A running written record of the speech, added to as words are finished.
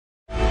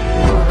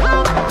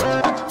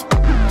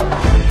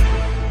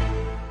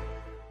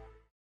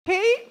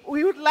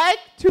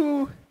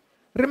to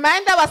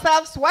remind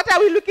ourselves, what are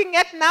we looking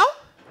at now?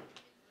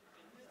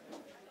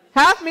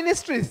 Health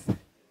ministries.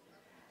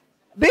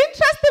 The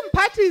interesting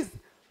part is,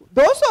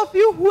 those of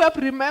you who have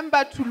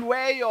remembered to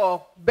wear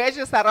your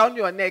badges around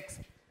your necks,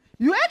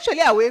 you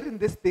actually are wearing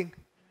this thing.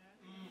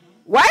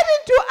 Why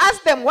didn't you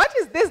ask them, what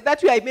is this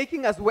that you are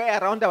making us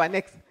wear around our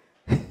necks?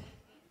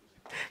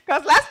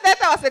 Because last night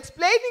I was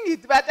explaining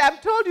it, but I'm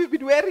told you've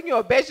been wearing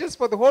your badges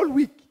for the whole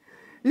week.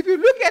 If you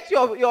look at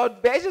your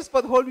badges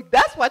for the whole week,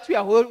 that's what you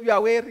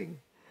are wearing.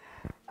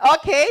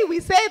 Okay, we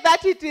say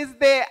that it is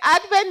the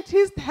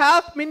Adventist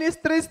Health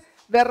Ministries,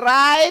 the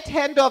right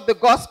hand of the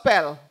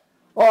gospel.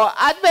 Or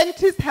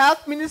Adventist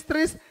Health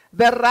Ministries,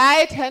 the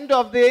right hand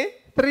of the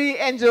three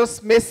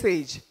angels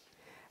message.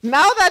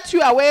 Now that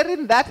you are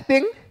wearing that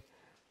thing,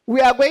 we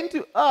are going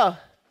to,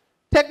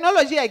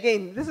 technology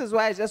again. This is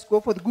why I just go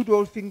for the good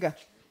old finger.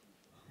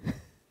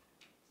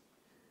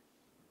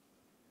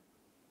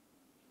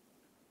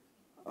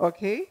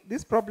 Okay,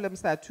 these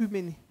problems are too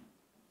many.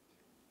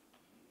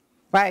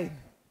 Fine.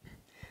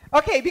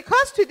 Okay,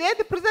 because today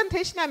the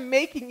presentation I'm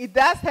making, it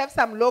does have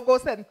some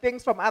logos and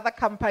things from other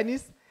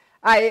companies.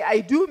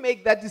 I do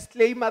make that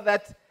disclaimer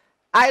that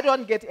I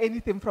don't get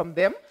anything from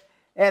them,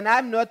 and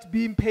I'm not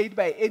being paid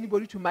by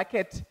anybody to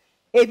market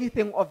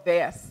anything of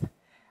theirs.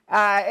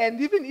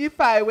 And even if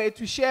I were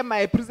to share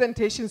my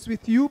presentations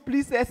with you,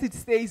 please, as it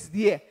stays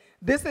there,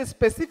 this is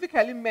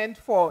specifically meant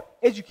for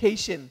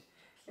education.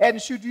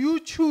 And should you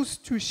choose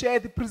to share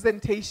the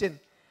presentation,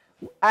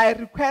 I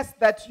request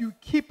that you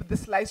keep the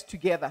slides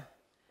together.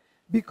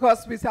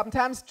 Because we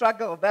sometimes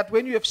struggle that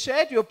when you have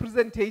shared your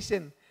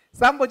presentation,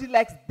 somebody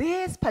likes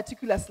this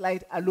particular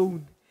slide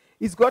alone.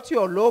 It's got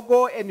your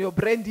logo and your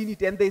brand in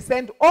it, and they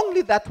send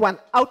only that one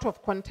out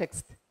of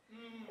context.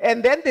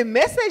 And then the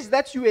message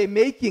that you are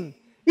making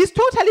is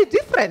totally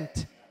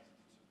different.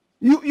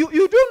 You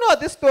do know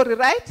this story,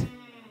 right?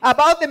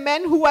 About the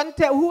man who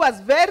was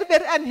very,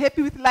 very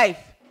unhappy with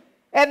life.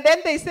 And then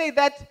they say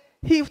that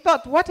he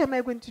thought, what am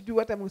I going to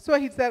do? So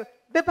he said,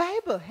 the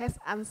Bible has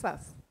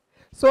answers.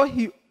 So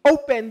he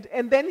opened,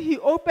 and then he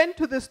opened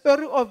to the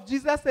story of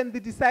Jesus and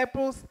the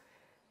disciples.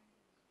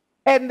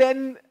 And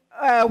then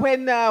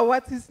when,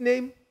 what's his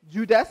name?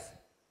 Judas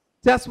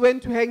just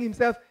went to hang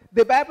himself.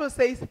 The Bible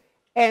says,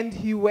 and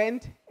he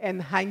went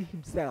and hung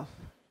himself.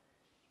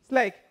 It's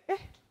like,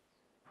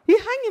 he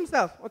hung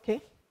himself.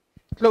 Okay.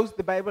 Close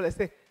the Bible and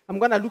say, I'm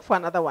going to look for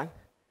another one.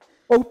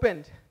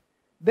 Opened.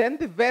 Then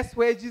the verse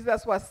where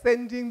Jesus was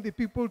sending the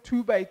people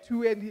 2 by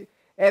 2,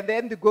 and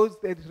then the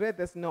ghost that read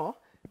this, no.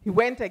 He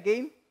went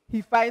again.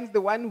 He finds the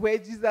one where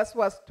Jesus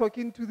was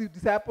talking to the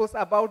disciples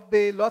about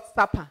the Lord's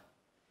Supper.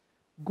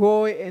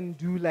 Go and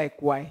do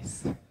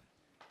likewise.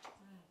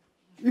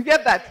 You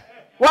get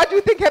that? What do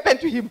you think happened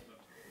to him?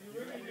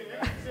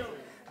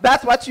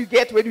 That's what you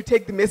get when you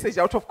take the message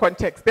out of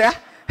context. Yeah?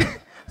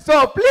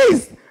 So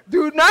please,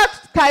 do not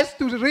try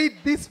to read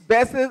these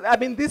verses,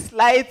 these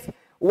slides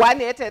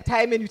one at a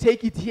time, and you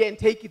take it here and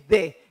take it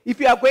there. If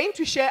you are going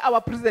to share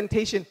our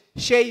presentation,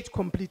 share it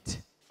complete.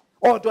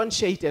 Or don't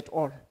share it at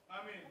all.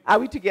 Amen. Are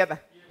we together?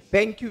 Yes.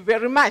 Thank you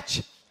very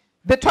much.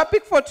 The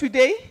topic for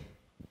today,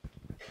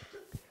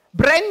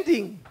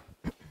 branding.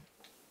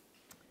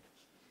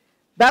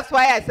 That's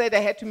why I said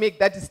I had to make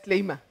that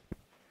disclaimer.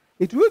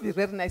 It will be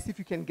very nice if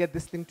you can get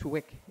this thing to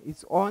work.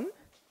 It's on.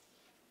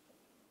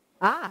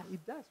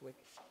 It does work.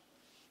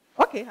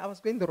 Okay, I was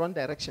going the wrong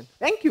direction.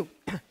 Thank you.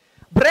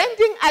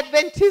 Branding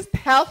Adventist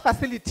health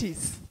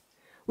facilities.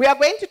 We are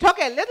going to talk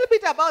a little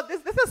bit about this.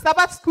 This is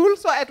Sabbath school,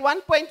 so at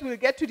one point we'll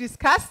get to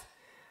discuss.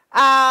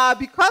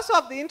 Because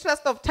of the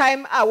interest of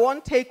time, I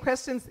won't take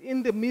questions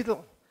in the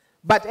middle.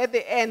 But at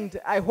the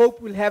end, I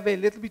hope we'll have a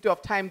little bit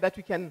of time that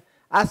we can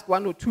ask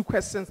 1 or 2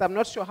 questions. I'm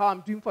not sure how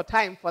I'm doing for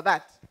time for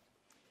that.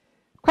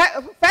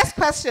 First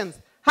questions.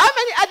 How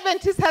many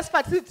Adventist health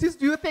facilities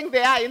do you think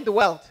there are in the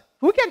world?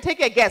 Who can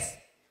take a guess?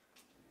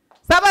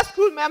 Sabbath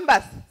school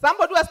members.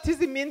 Somebody was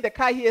teasing me in the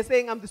car here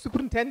saying I'm the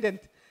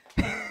superintendent.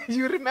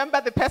 You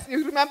remember the person,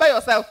 you remember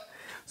yourself.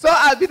 So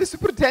I'll be the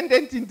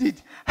superintendent indeed.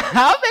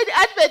 How many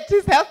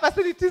Adventist health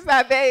facilities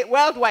are there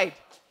worldwide?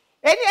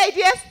 Any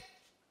ideas?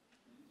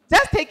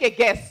 Just take a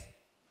guess.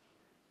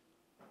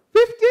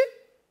 50?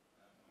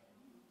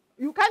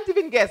 You can't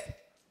even guess.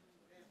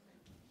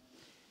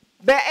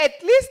 There are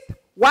at least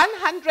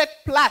 100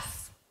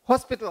 plus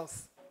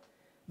hospitals.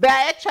 There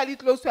are actually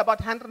close to about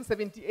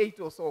 178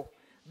 or so.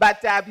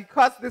 But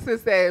because this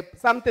is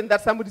something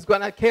that somebody's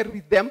going to carry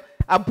with them,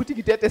 I'm putting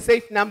it at a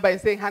safe number and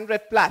saying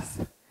 100 plus.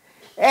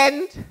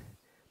 And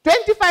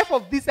 25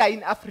 of these are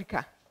in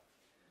Africa.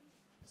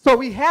 So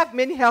we have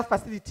many health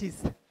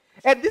facilities.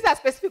 And these are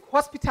specific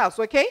hospitals,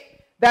 okay?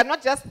 They're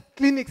not just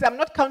clinics. I'm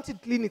not counting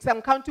clinics.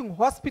 I'm counting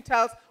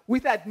hospitals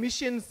with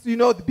admissions, you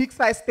know, the big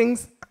size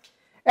things.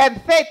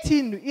 And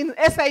 13, in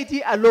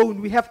SID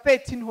alone, we have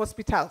 13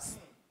 hospitals.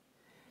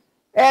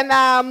 And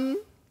I'm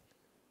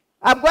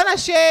going to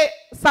share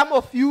some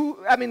of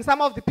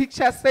the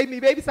pictures. Say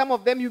maybe some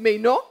of them you may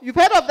know. You've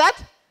heard of that?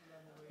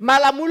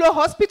 Malamulo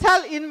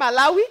Hospital in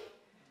Malawi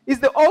is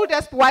the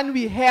oldest one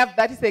we have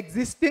that is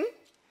existing.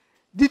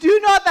 Did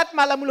you know that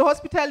Malamulo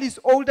Hospital is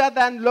older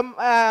than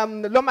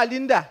Loma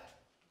Linda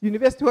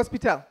University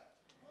Hospital?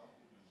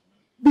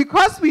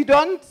 Because we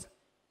don't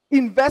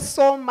invest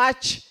so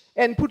much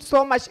and put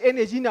so much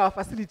energy in our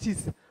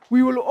facilities,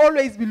 we will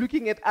always be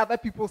looking at other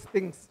people's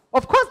things.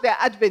 Of course, they are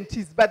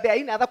Adventists, but they are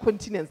in other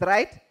continents,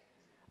 right?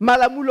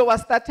 Malamulo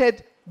was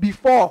started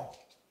before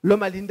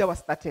Loma Linda was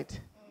started.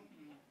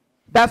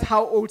 That's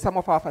how old some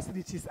of our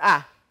facilities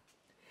are.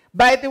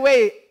 By the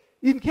way,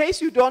 in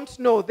case you don't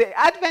know, the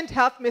Advent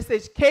Health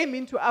Message came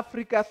into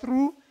Africa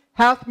through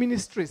health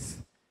ministries.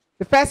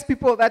 The first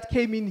people that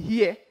came in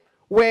here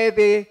were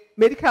the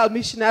medical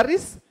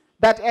missionaries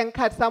that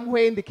anchored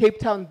somewhere in the Cape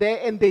Town there,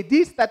 and they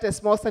did start a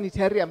small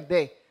sanitarium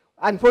there.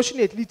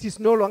 Unfortunately, it is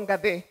no longer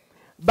there.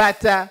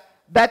 But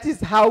that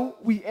is how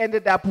we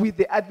ended up with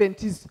the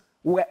Adventist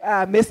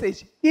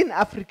message in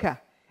Africa.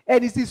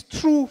 And it is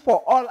true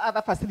for all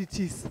other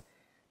facilities.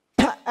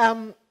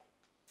 The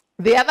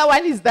other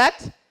one is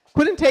that,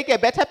 couldn't take a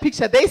better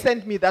picture. They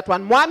sent me that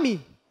one. Mwami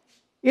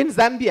in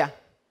Zambia.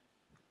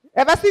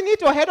 Ever seen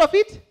it or heard of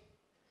it?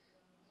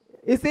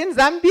 It's in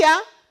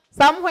Zambia.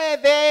 Somewhere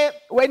there,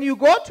 when you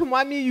go to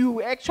Mwami,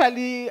 you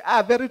actually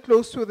are very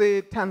close to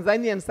the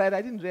Tanzanian side.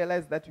 I didn't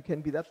realize that you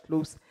can be that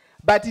close.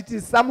 But it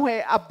is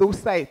somewhere up those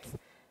sides.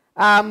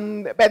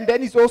 And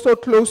then it's also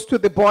close to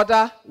the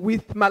border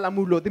with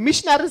Malamulo. The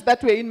missionaries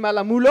that were in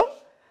Malamulo,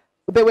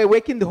 they were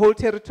working the whole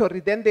territory.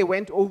 Then they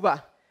went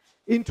over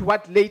into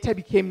what later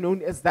became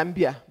known as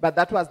Zambia. But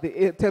that was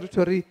the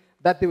territory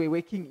that they were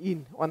working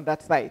in on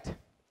that side.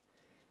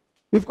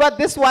 We've got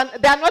this one.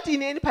 They are not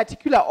in any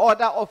particular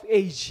order of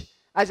age.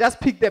 I just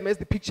picked them as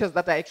the pictures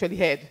that I actually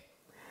had.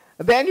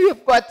 Then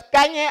you've got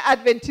Kanye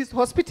Adventist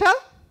Hospital.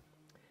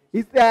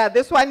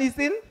 This one is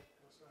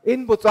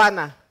in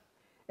Botswana.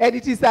 And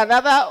it is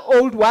another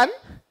old one.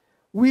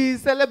 We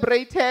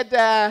celebrated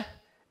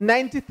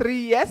 93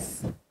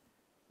 years,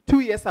 2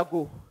 years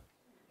ago.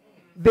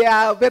 They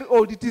are very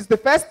old. It is the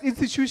first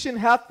institution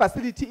health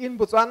facility in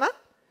Botswana.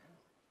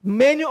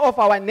 Many of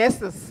our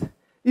nurses,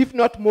 if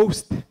not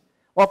most,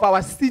 of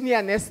our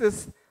senior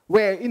nurses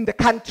were in the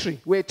country,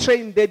 were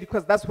trained there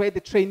because that's where the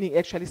training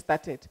actually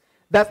started.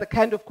 That's the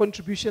kind of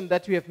contribution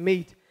that we have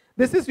made.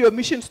 This is your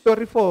mission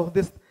story for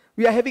this.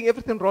 We are having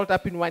everything rolled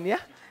up in one, yeah?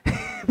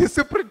 The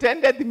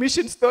superintendent, the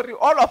mission story,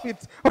 all of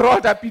it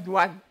rolled up in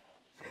one.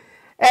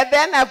 And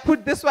then I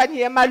put this one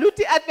here,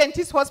 Maluti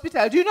Adventist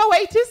Hospital. Do you know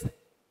where it is?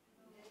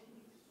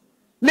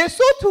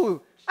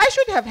 Lesotho. I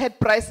should have had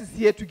prices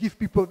here to give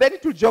people. Then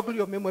it will joggle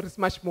your memories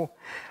much more.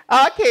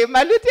 Okay,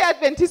 Maluti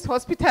Adventist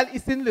Hospital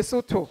is in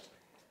Lesotho.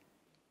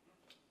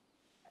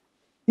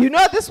 You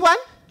know this one?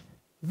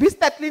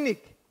 Vista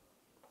Clinic.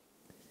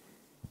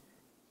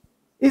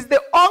 It's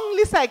the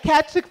only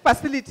psychiatric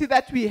facility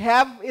that we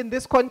have in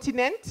this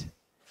continent.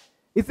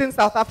 It's in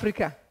South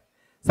Africa.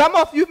 Some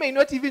of you may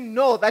not even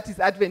know that it's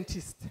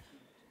Adventist.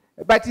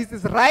 But it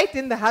is right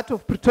in the heart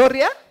of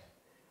Pretoria.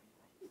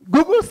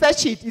 Google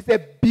search it. It's a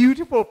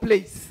beautiful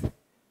place.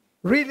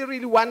 Really,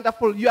 really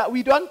wonderful.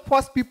 We don't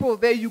force people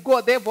there. You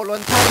go there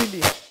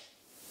voluntarily.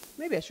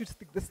 Maybe I should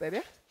stick this there.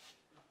 Yeah?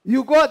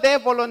 You go there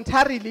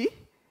voluntarily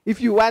if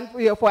you want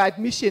for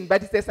admission,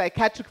 but it's a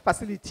psychiatric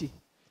facility.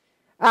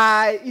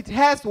 It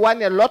has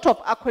won a lot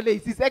of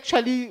accolades. It's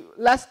actually,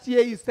 last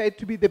year, you said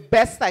to be the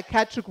best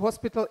psychiatric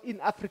hospital in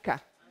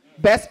Africa.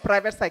 Best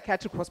private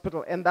psychiatric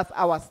hospital, and that's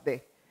ours there.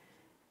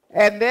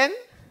 And then,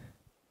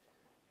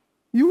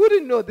 you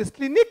wouldn't know this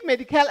Clinique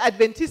Médicale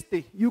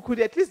Adventiste. You could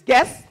at least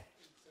guess.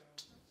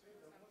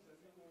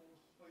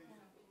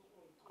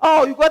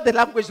 Oh, you got the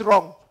language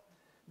wrong.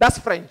 That's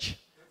French.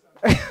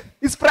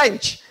 It's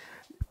French.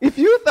 If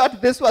you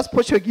thought this was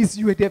Portuguese,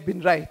 you would have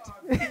been right.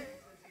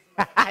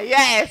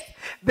 Yes,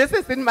 this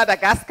is in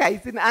Madagascar.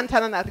 It's in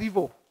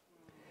Antananarivo.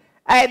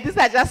 These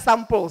are just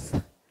samples.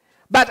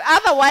 But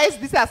otherwise,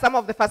 these are some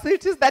of the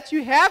facilities that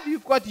you have.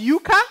 You've got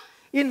Yuka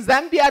in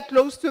Zambia,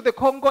 close to the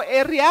Congo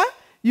area.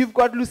 You've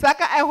got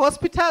Lusaka Eye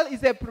Hospital.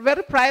 It's a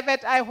very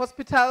private eye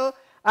hospital.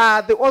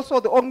 Also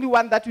the only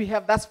one that we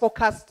have that's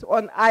focused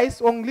on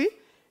eyes only.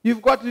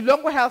 You've got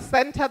Lilongo Health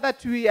Center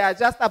that we are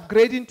just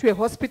upgrading to a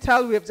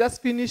hospital. We have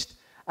just finished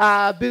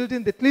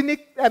building the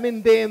clinic,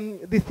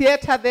 the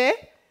theater there.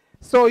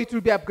 So it will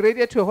be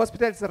upgraded to a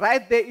hospital. It's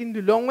right there in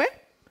Lilongwe.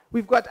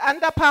 We've got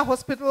Andapa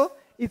Hospital.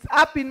 It's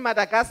up in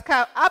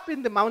Madagascar, up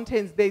in the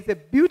mountains. There is a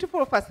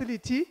beautiful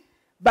facility,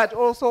 but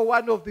also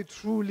one of the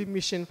truly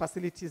mission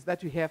facilities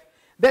that we have.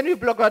 Then we've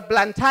got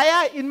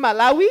Blantyre in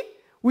Malawi,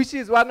 which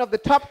is one of the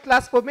top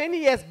class. For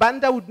many years,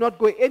 Banda would not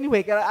go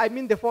anywhere. I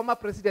mean the former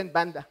President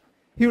Banda.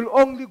 He will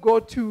only go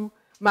to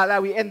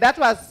Malawi. And that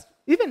was,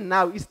 even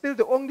now, it's still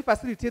the only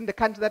facility in the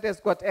country that has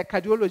got a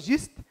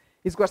cardiologist.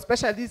 It's got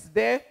specialists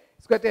there.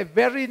 It's got a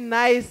very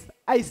nice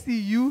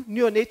ICU,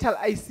 neonatal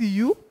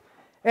ICU.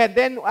 And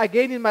then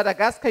again in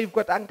Madagascar, you've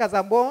got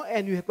Ankazambo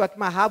and you've got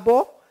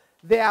Mahabo.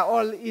 They are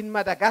all in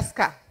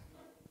Madagascar.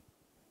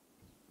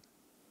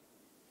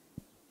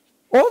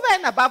 Over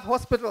and above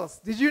hospitals,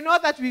 did you know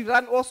that we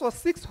run also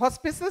 6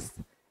 hospices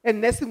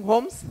and nursing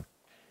homes?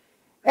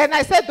 And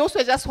I said those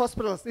were just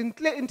hospitals.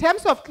 In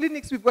terms of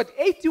clinics, we've got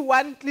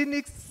 81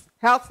 clinics,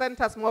 health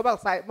centers, mobile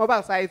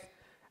sites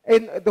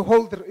in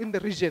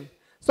the region.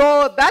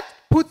 So that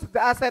puts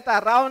us at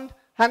around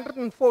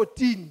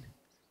 114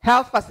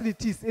 health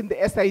facilities in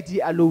the SID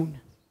alone.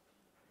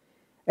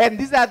 And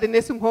these are the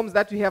nursing homes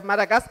that we have.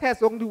 Madagascar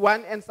has only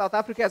 1, and South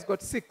Africa has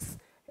got 6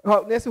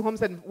 nursing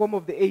homes and home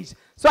of the age.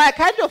 So I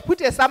kind of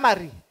put a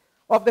summary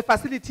of the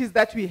facilities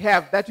that we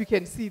have that you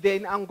can see there.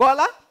 In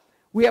Angola,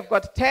 we have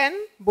got 10.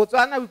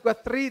 Botswana, we've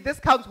got 3. This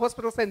counts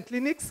hospitals and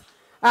clinics.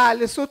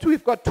 Lesotho,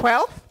 we've got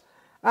 12.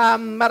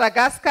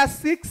 Madagascar,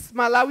 6.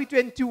 Malawi,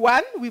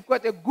 21. We've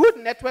got a good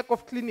network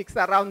of clinics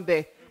around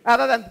there.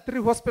 Other than the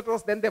 3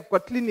 hospitals, then they've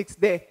got clinics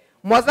there.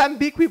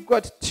 Mozambique, we've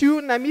got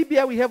 2.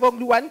 Namibia, we have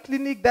only 1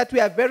 clinic that we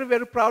are very,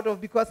 very proud of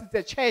because it's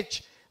a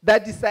church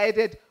that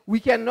decided we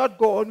cannot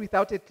go on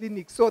without a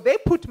clinic. So they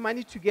put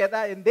money together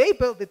and they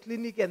built the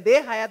clinic and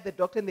they hired the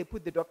doctor and they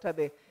put the doctor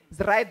there. It's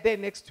right there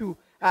next to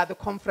the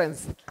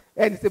conference.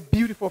 And it's a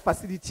beautiful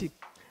facility.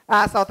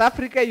 South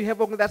Africa, you have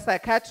only that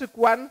psychiatric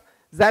one.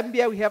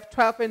 Zambia, we have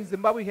 12, and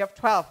Zimbabwe, we have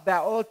 12. They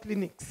are all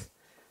clinics.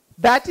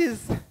 That is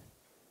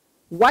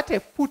what a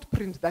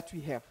footprint that we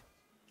have.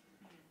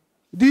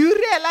 Do you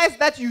realize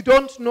that you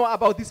don't know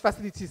about these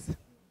facilities?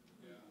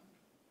 Yeah.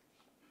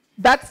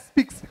 That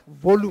speaks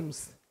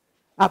volumes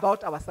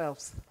about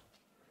ourselves.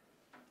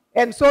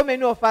 And so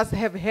many of us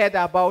have heard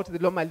about the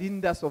Loma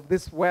Lindas of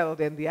this world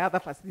and the other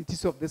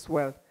facilities of this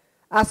world.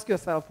 Ask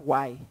yourself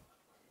why.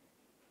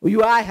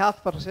 You are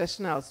health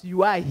professionals.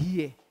 You are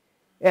here.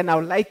 And I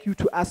would like you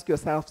to ask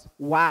yourselves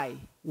why.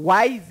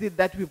 Why is it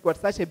that we've got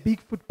such a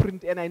big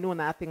footprint and I know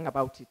nothing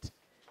about it?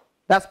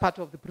 That's part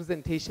of the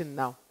presentation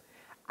now.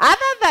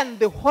 Other than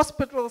the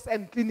hospitals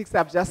and clinics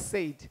I've just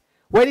said,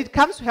 when it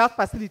comes to health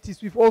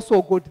facilities, we've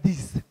also got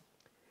these.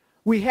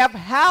 We have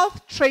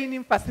health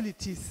training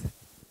facilities.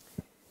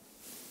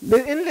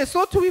 In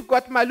Lesotho, we've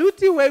got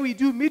Maluti, where we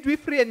do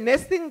midwifery and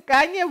nursing.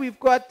 Kanye, we've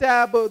got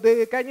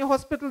the Kanye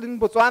Hospital in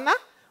Botswana,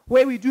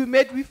 where we do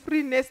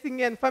midwifery,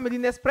 nursing, and family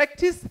nurse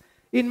practice.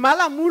 In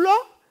Malamulo,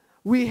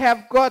 we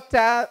have got,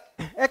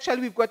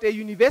 actually, we've got a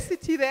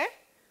university there,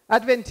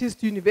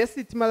 Adventist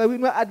University,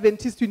 Malawi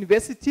Adventist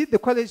University. The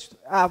College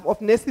of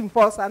Nursing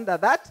falls under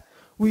that.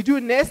 We do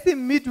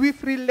nursing,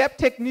 midwifery, lab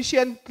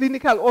technician,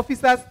 clinical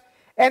officers.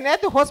 And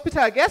at the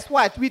hospital, guess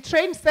what? We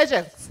train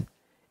surgeons.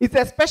 It's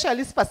a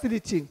specialist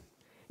facility.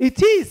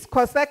 It is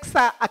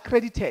COSEXA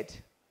accredited.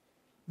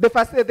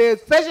 The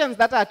surgeons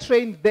that are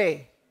trained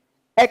there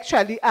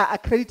actually are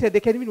accredited. They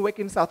can even work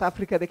in South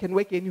Africa. They can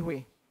work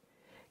anywhere.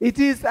 It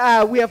is,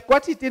 we have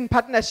got it in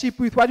partnership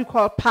with what you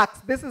call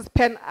PACS. This is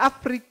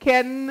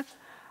Pan-African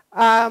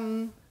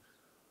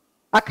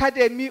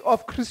Academy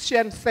of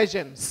Christian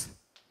Surgeons.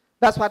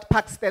 That's what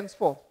PACS stands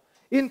for.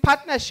 In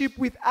partnership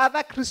with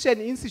other Christian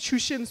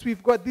institutions,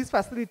 we've got these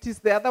facilities.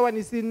 The other one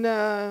is in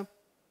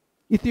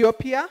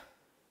Ethiopia.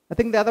 I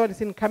think the other one is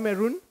in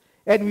Cameroon.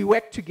 And we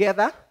work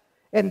together,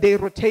 and they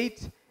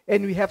rotate,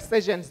 and we have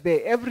surgeons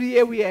there. Every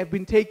year we have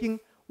been taking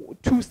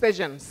 2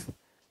 surgeons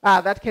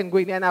that can go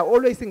in. And I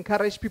always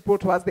encourage people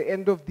towards the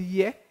end of the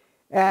year.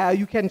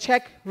 You can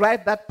check,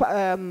 right, that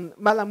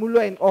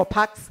Malamulo or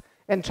PACS,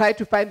 and try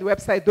to find the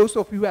website. Those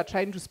of you who are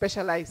trying to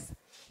specialize.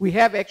 We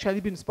have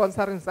actually been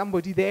sponsoring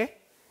somebody there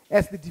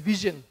as the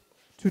division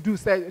to do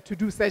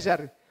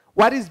surgery.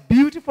 What is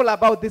beautiful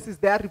about this is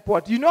their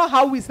report. You know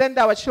how we send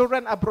our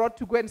children abroad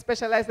to go and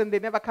specialize and they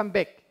never come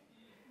back?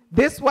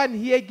 This one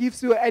here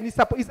gives you, and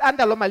it's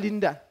under Loma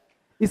Linda.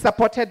 It's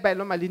supported by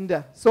Loma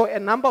Linda. So a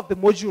number of the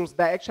modules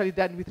that are actually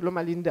done with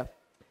Loma Linda.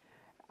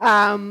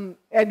 And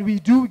we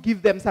do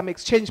give them some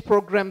exchange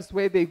programs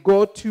where they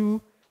go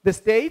to the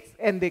States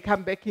and they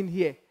come back in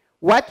here.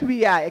 What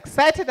we are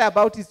excited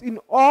about is in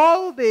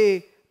all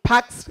the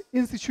PACS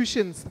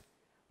institutions,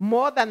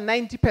 more than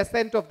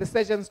 90% of the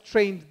surgeons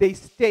trained, they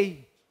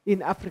stay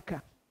in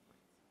Africa.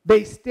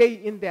 They stay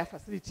in their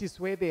facilities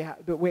where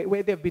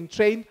they've been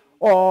trained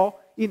or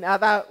in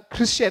other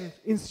Christian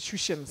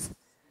institutions.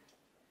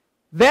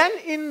 Then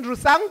in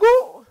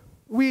Rusangu,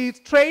 we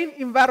train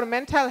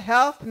environmental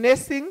health,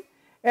 nursing,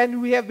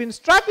 and we have been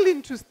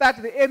struggling to start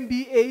the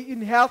MBA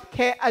in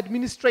healthcare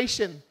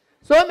administration.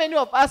 So many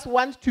of us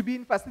want to be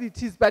in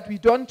facilities, but we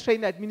don't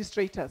train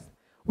administrators.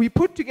 We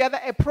put together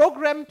a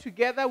program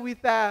together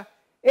with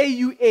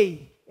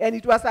AUA, and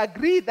it was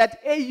agreed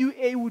that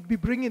AUA would be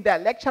bringing their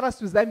lecturers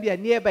to Zambia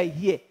nearby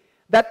here.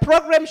 That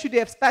program should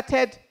have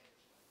started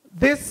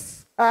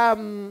this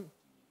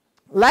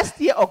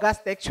last year,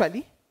 August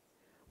actually.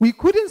 We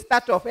couldn't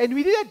start off, and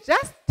we needed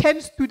just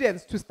 10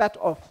 students to start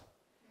off.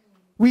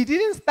 We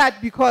didn't start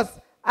because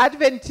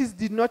Adventists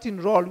did not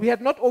enroll. We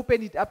had not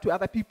opened it up to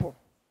other people.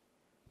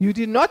 You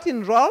did not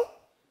enroll.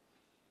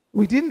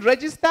 We didn't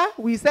register.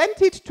 We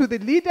sent it to the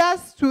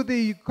leaders, to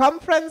the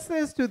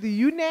conferences, to the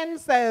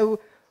unions.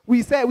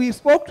 We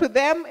spoke to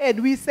them,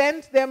 and we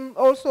sent them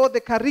also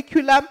the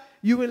curriculum.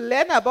 You will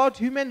learn about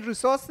human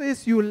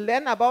resources. You will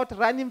learn about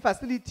running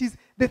facilities,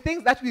 the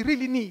things that we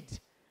really need.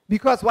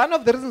 Because one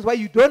of the reasons why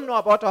you don't know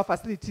about our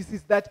facilities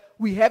is that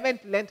we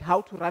haven't learned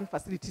how to run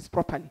facilities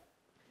properly.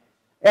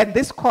 And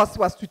this course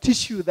was to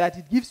teach you that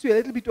it gives you a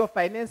little bit of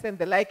finance and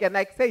the like. And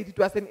like I said, it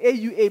was an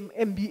AUM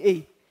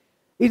MBA.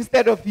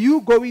 Instead of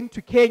you going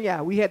to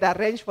Kenya, we had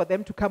arranged for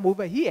them to come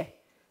over here.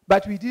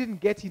 But we didn't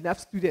get enough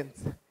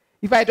students.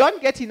 If I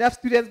don't get enough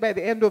students by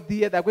the end of the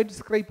year, they're going to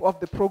scrape off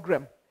the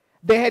program.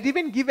 They had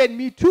even given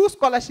me 2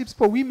 scholarships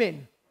for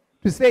women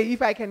to say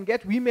if I can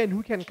get women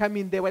who can come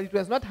in there. Well, it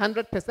was not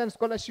 100%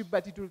 scholarship,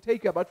 but it will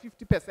take you about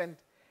 50%.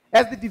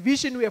 As the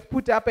division, we have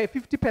put up a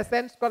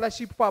 50%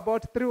 scholarship for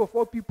about 3 or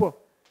 4 people.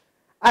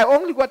 I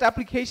only got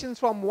applications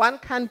from one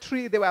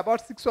country. There were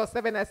about 6 or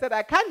 7. I said,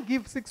 I can't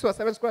give 6 or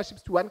 7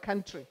 scholarships to one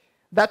country.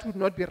 That would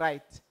not be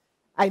right.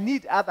 I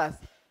need others.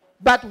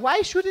 But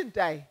why shouldn't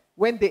I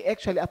when they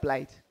actually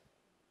applied?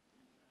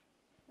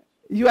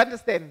 You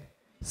understand?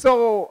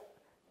 So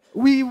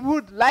we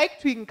would like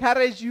to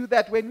encourage you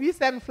that when we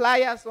send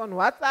flyers on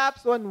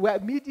WhatsApps,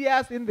 on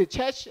medias, in the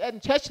church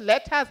and church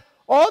letters,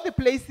 all the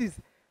places,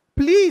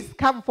 please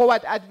come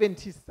forward,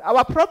 Adventists.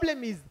 Our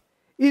problem is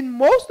in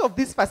most of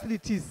these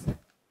facilities,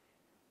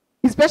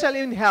 especially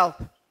in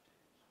health,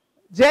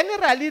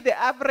 generally the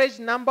average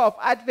number of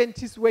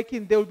Adventists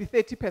working, there will be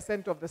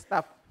 30% of the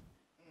staff.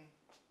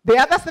 The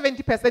other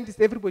 70% is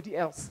everybody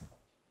else.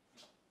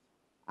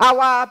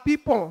 Our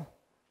people,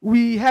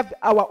 we have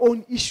our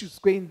own issues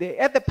going there.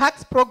 At the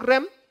PACS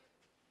program,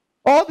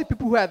 all the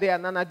people who are there are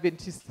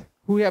non-Adventists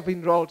who have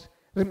enrolled.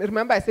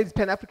 Remember I said it's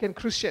Pan-African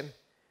Christian.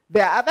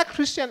 There are other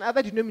Christian,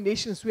 other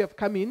denominations who have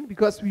come in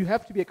because you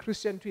have to be a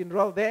Christian to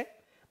enroll there,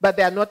 but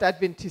they are not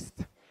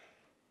Adventists.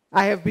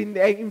 I have been,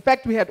 in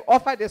fact, we had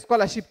offered a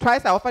scholarship.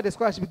 Twice I offered a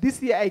scholarship.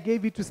 This year I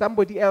gave it to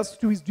somebody else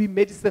who is doing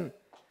medicine.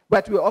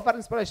 But we were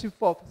offering scholarship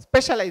for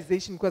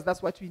specialization because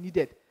that's what we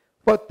needed.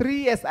 For 3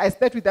 years, I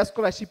stayed with that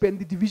scholarship and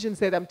the division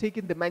said, I'm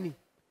taking the money.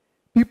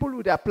 People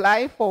would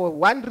apply for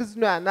one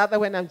reason or another.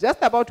 When I'm just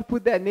about to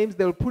put their names,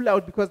 they will pull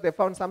out because they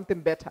found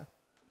something better.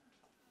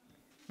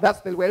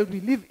 That's the world we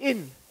live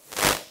in.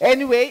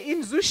 Anyway,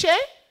 in Zushe,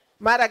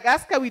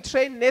 Madagascar, we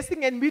train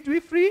nursing and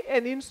midwifery,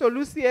 and in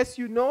Solusi, as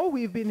you know,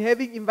 we've been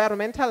having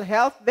environmental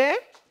health there,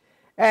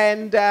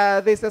 and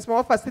there's a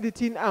small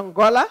facility in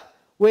Angola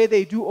where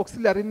they do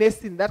auxiliary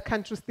nursing. That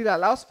country still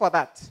allows for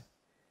that.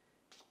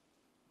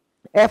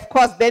 Of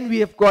course, then we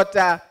have got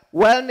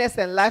wellness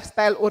and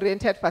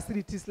lifestyle-oriented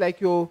facilities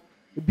like your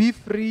Be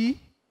Free.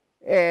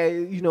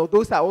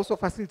 Those are also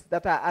facilities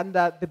that are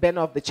under the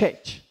banner of the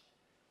church.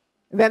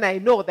 Then I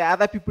know there are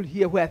other people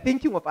here who are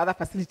thinking of other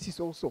facilities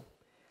also.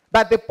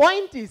 But the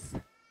point is,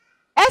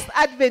 as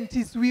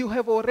Adventists, we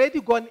have already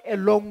gone a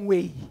long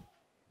way.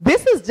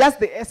 This is just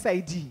the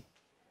SID.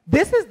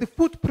 This is the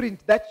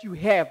footprint that you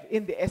have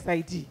in the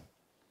SID.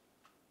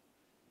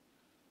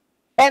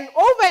 And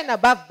over and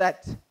above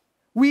that,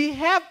 we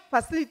have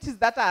facilities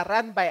that are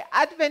run by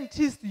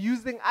Adventists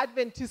using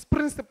Adventist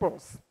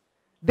principles.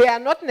 They are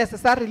not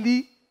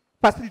necessarily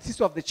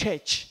facilities of the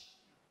church,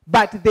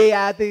 but they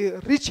are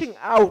the reaching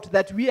out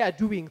that we are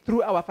doing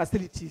through our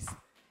facilities.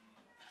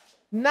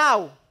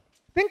 Now,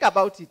 think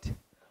about it.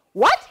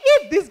 What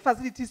if these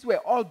facilities were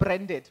all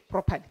branded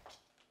properly?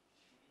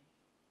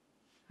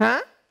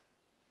 Huh?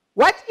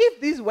 What if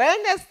these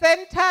wellness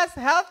centers,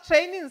 health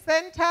training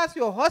centers,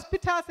 your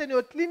hospitals and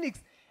your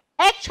clinics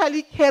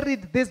actually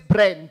carried this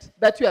brand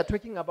that you are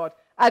talking about,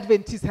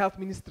 Adventist Health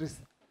Ministries?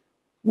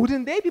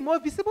 Wouldn't they be more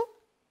visible?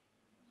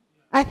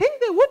 I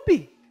think they would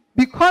be,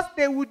 because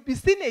there would be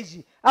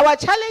synergy. Our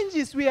challenge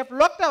is we have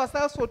locked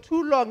ourselves for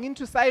too long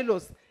into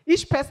silos.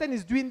 Each person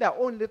is doing their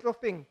own little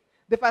thing.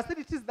 The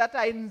facilities that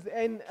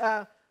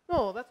are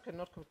no, that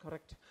cannot be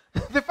correct.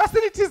 The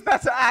facilities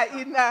that are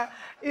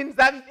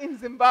in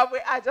Zimbabwe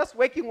are just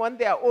working on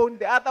their own.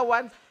 The other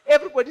ones,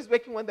 everybody's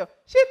working on their own.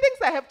 She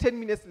thinks I have 10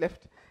 minutes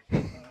left.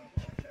 And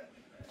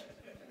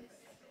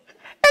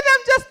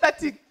I'm just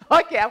starting.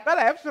 Okay, I'm going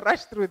to have to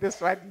rush through this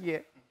one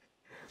here.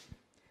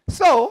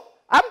 So,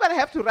 I'm going to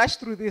have to rush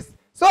through this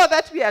so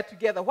that we are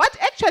together. What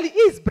actually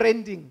is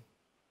branding?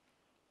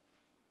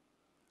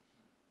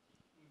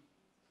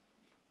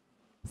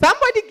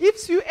 Somebody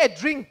gives you a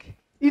drink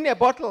in a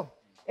bottle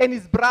and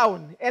it's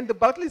brown and the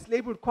bottle is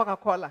labeled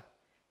Coca-Cola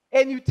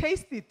and you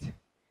taste it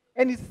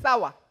and it's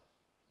sour.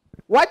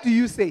 What do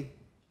you say?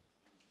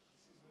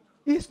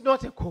 It's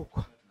not a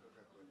Coke.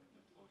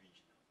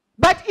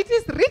 But it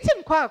is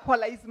written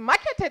Coca-Cola, it's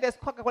marketed as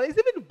Coca-Cola, it's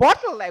even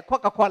bottled like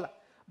Coca-Cola.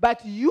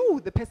 But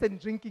you, the person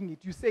drinking it,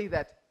 you say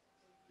that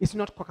it's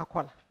not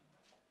Coca-Cola.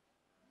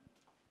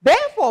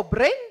 Therefore,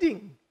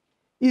 branding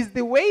is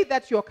the way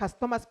that your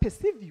customers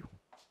perceive you.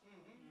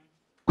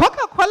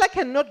 Coca-Cola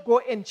cannot go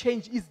and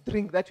change its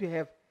drink that you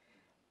have.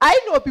 I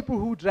know people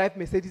who drive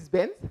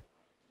Mercedes-Benz.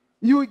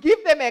 You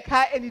give them a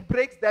car and it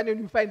breaks down and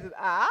you find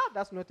that,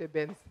 that's not a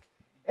Benz.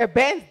 A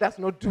Benz does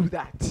not do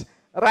that,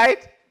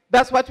 right?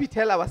 That's what we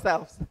tell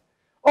ourselves.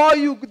 Or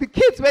the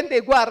kids, when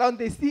they go around,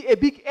 they see a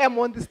big M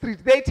on the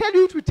street. They tell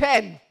you to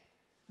turn.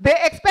 They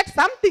expect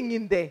something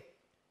in there.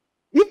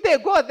 If they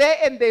go there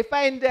and they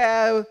find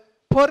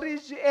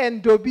porridge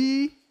and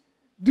dobi,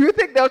 do you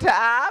think they'll say,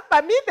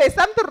 but me, there's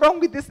something wrong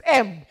with this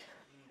M.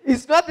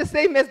 It's not the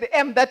same as the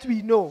M that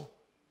we know.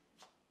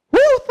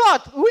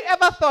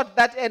 Whoever thought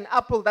that an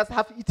apple that's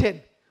half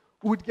eaten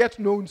would get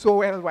known so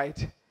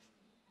worldwide?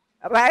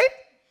 Right?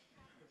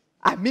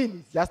 I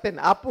mean, it's just an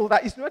apple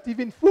that is not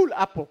even full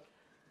apple.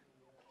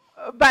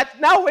 But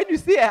now when you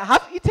see a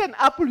half-eaten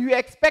apple, you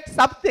expect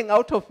something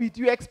out of it.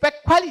 You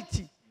expect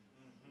quality.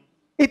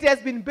 It has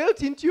been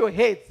built into your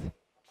head.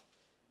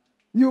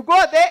 You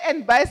go there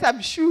and buy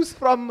some shoes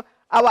from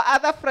our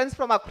other friends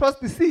from across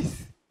the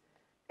seas.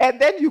 And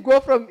then you go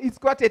from, it's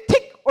got a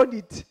tick on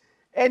it.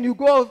 And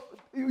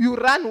you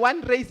run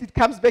one race, it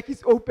comes back,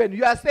 it's open.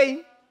 You are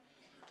saying,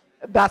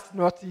 that's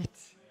not it.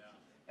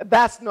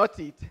 That's not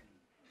it.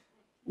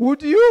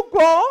 Would you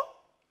go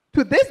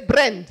to this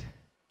brand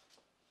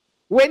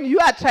when you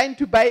are trying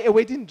to buy a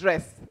wedding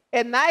dress?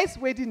 A nice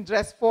wedding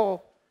dress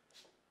for,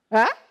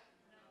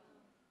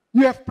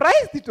 you have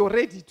priced it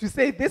already to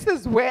say, this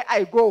is where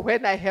I go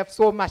when I have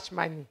so much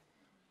money.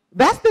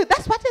 That's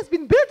what has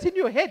been built in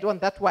your head on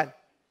that one.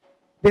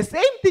 The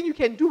same thing you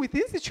can do with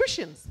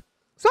institutions.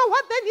 So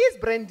what then is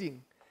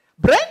branding?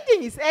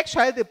 Branding is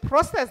actually the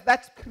process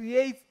that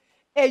creates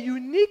a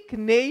unique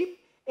name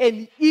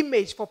and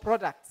image for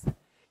products.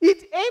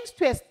 It aims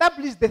to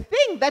establish the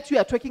thing that you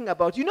are talking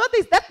about. You know,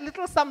 there's that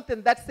little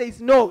something that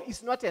says, no,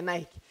 it's not a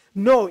Nike.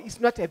 No,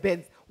 it's not a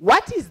Benz.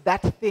 What is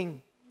that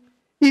thing?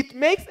 It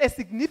makes a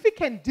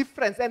significant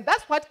difference, and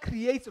that's what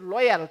creates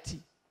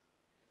loyalty.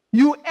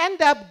 You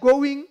end up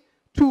going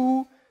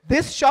to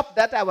this shop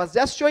that I was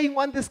just showing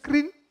on the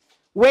screen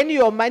when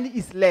your money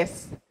is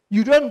less.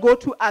 You don't go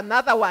to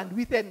another one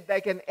with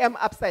like an M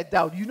upside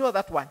down. You know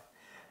that one.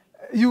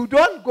 You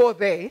don't go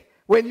there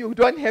when you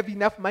don't have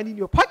enough money in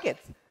your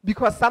pockets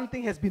because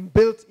something has been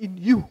built in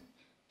you.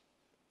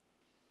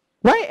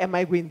 Why am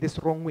I going this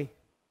wrong way?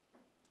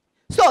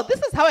 So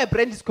this is how a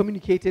brand is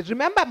communicated.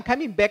 Remember, I'm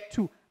coming back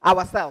to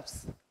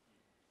ourselves.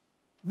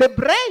 The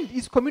brand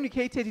is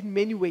communicated in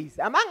many ways.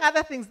 Among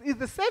other things, is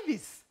the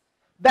service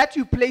that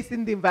you place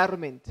in the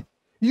environment.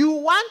 You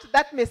want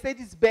that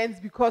Mercedes-Benz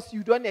because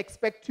you don't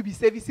expect to be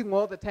servicing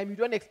all the time. You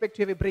don't expect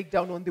to have a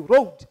breakdown on the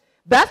road.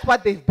 That's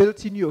what they've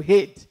built in your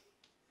head.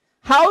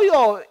 How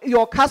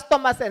your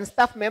customers and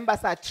staff members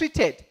are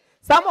treated.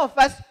 Some of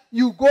us,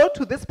 you go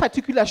to this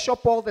particular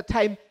shop all the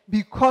time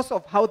because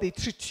of how they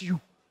treat you.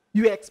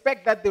 You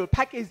expect that they'll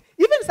package.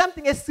 Even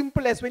something as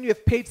simple as when you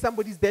have paid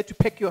somebody's there to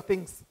pack your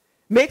things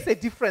makes a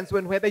difference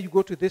when whether you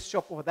go to this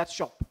shop or that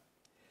shop.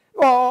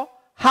 Or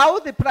how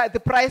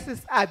the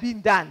prices are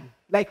being done.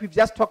 Like we've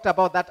just talked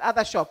about that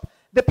other shop.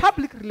 The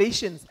public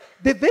relations.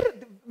 The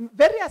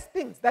various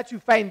things that you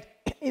find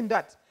in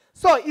that.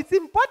 So it's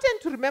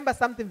important to remember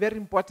something very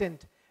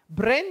important.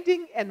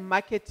 Branding and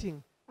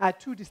marketing are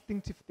two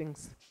distinctive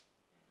things.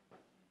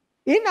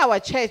 In our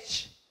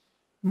church,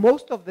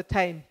 most of the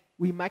time,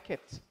 we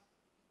market.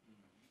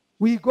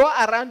 We go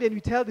around and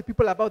we tell the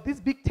people about this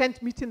big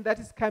tent meeting that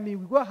is coming.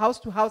 We go house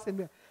to house,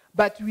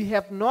 but we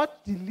have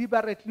not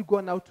deliberately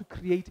gone out to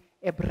create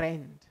a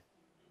brand.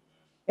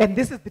 And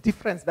this is the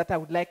difference that I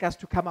would like us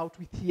to come out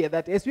with here,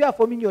 that as you are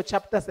forming your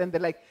chapters and the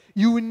like,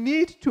 you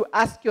need to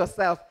ask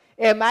yourself,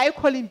 am I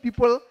calling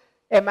people,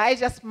 am I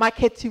just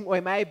marketing, or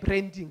am I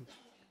branding?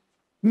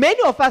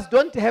 Many of us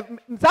don't have,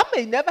 some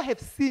may never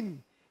have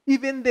seen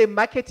even the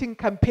marketing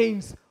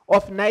campaigns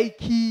of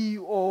Nike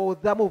or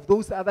some of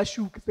those other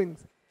shoe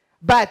things.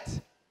 But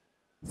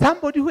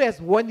somebody who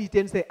has worn it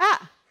and say,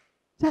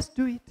 just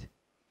do it.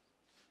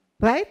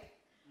 Right?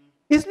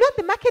 It's not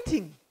the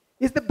marketing.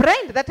 It's the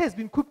brand that has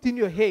been cooked in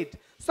your head.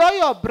 So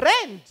your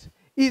brand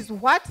is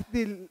what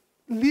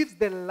leaves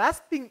the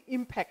lasting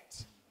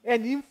impact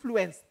and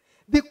influence,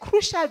 the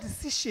crucial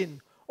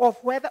decision of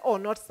whether or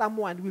not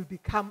someone will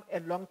become a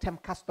long-term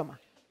customer.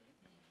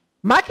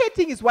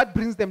 Marketing is what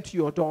brings them to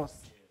your doors.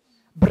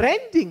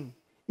 Branding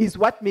is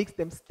what makes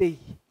them stay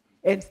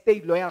and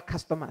stay loyal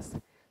customers.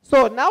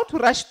 So now to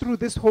rush through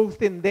this whole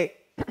thing there.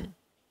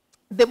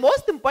 The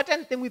most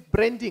important thing with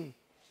branding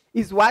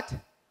is what?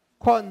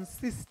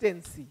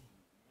 Consistency.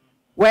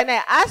 When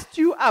I asked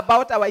you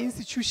about our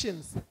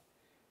institutions,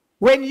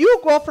 when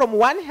you go from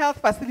one health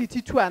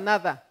facility to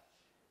another,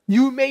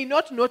 you may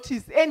not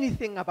notice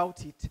anything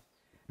about it.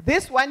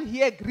 This one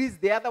here agrees,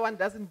 the other one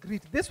doesn't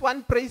greet. This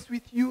one prays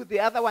with you, the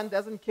other one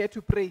doesn't care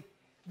to pray.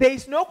 There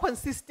is no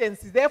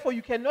consistency. Therefore,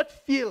 you cannot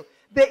feel.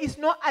 There is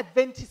no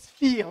Adventist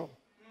feel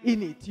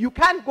in it. You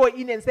can't go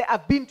in and say,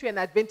 I've been to an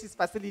Adventist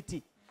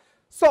facility.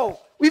 So,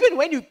 even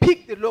when you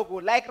pick the logo,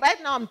 like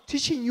right now I'm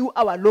teaching you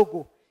our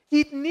logo,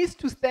 it needs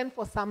to stand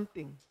for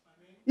something.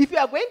 If you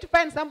are going to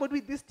find somebody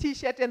with this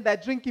t-shirt and they're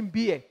drinking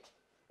beer,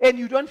 and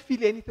you don't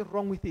feel anything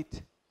wrong with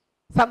it,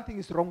 something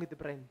is wrong with the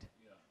brand.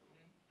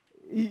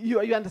 You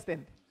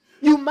understand?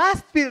 You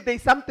must feel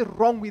there's something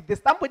wrong with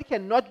this. Somebody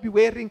cannot be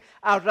wearing,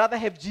 I'd rather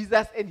have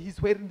Jesus and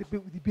he's wearing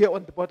the beer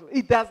on the bottle.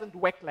 It doesn't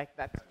work like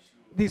that.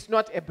 There's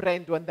not a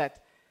brand on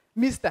that.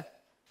 Mister,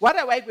 what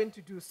are we going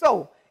to do?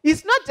 So,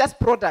 it's not just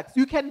products.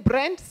 You can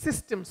brand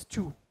systems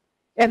too.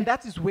 And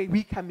that is where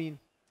we come in.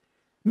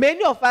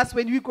 Many of us,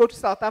 when we go to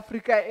South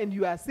Africa and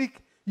you are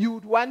sick, you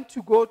would want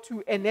to go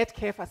to a net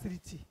care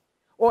facility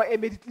or a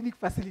Mediclinic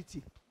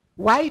facility.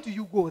 Why do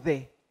you go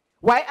there?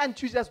 Why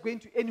aren't you just going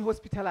to any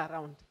hospital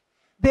around?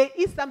 There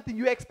is something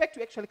you expect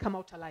to actually come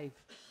out alive.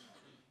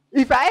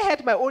 If I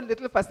had my own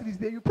little facility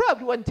there, you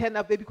probably won't turn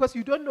up there because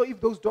you don't know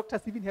if those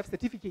doctors even have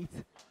certificates.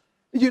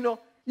 You know,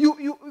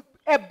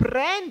 a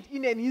brand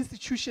in an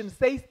institution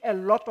says a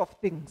lot of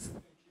things.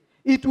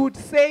 It would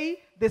say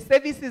the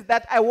services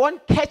that I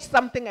won't catch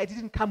something I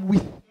didn't come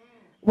with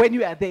when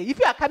you are there. If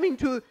you are coming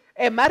to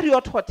a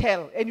Marriott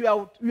hotel and you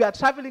are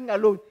traveling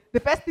alone, the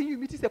first thing you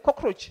meet is a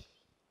cockroach.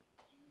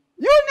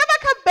 You will never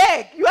come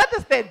back, you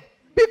understand?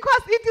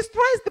 Because it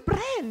destroys the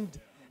brand.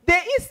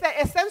 There is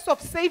a sense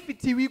of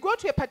safety. We go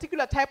to a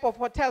particular type of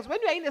hotels.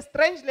 When you are in a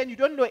strange land, you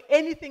don't know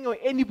anything or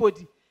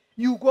anybody,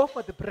 you go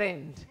for the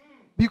brand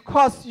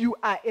because you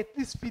are at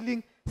least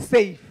feeling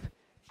safe.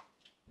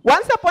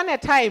 Once upon a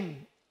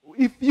time,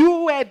 if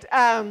you had,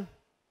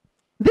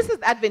 this is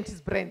the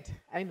Adventist brand,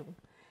 I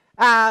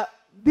know.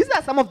 These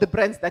are some of the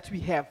brands that we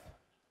have.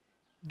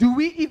 Do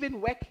we even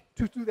work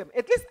to do them?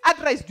 At least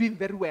Adra is doing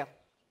very well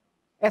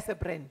as a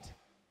brand.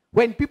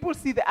 When people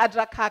see the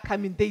Adra car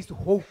coming, there is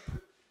hope.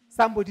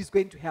 Somebody's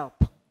going to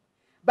help.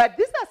 But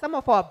these are some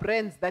of our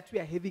brands that we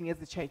are having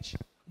as a church.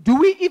 Do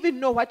we even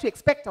know what to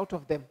expect out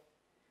of them?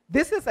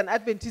 This is an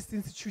Adventist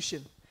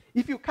institution.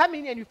 If you come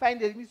in and you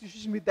find an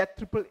institution with that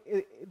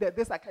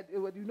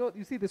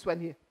you see this one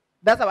here.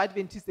 That's our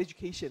Adventist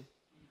education.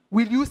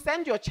 Will you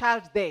send your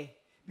child there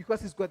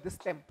because it's got the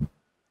stamp?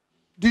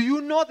 Do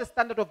you know the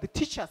standard of the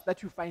teachers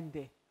that you find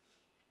there?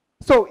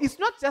 So it's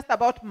not just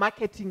about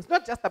marketing. It's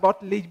not just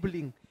about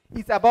labeling.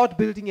 It's about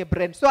building a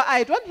brand. So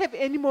I don't have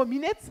any more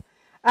minutes.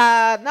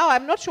 Now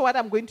I'm not sure what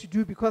I'm going to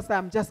do because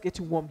I'm just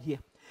getting warm here.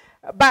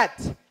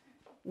 But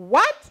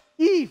what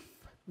if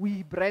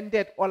we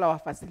branded all our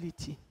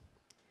facility?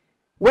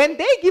 When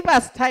they give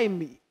us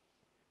time,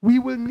 we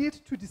will need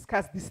to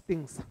discuss these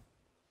things,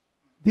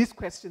 these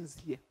questions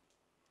here.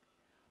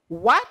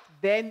 What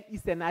then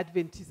is an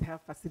Adventist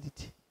health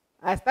facility?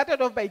 I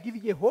started off by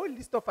giving a whole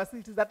list of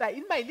facilities that are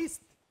in my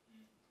list.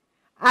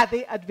 Are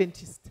they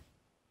Adventist?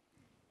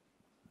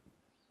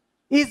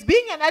 Is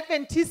being an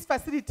Adventist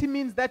facility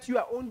means that you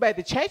are owned by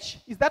the church?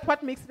 Is that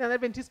what makes it an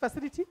Adventist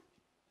facility?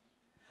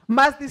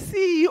 Must the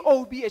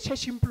CEO be a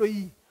church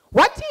employee?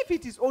 What if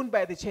it is owned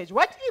by the church?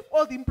 What if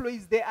all the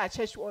employees there are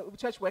church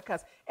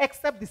workers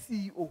except the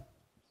CEO?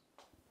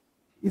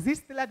 Is he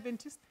still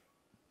Adventist?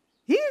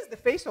 He is the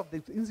face of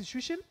the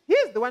institution. He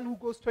is the one who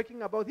goes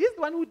talking about, he is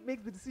the one who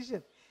makes the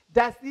decision.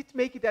 Does it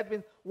make it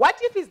Adventist? What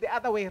if it's the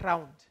other way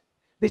around?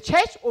 The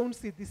church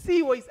owns it, the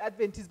CEO is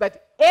Adventist,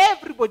 but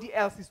everybody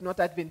else is not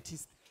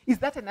Adventist. Is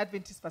that an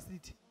Adventist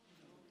facility?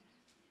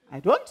 I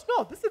don't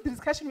know. This is the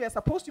discussion we are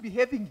supposed to be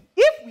having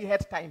if we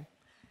had time.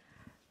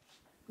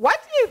 What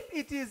if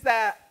it is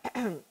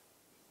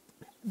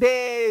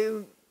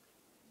the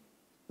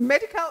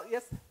medical,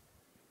 yes?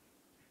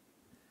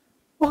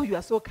 Oh, you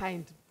are so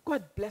kind.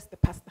 God bless the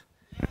pastor.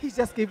 He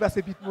just gave us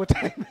a bit more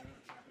time.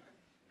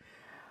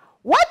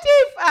 What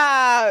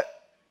if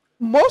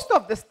most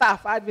of the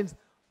staff are Adventists?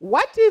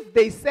 What if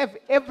they serve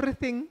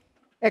everything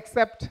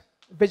except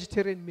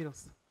vegetarian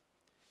meals?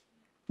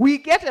 We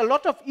get a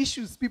lot of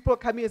issues. People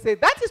come here and say,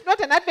 that is not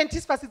an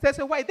Adventist facility. I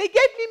say, why? They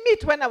gave me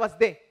meat when I was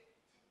there.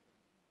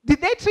 Did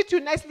they treat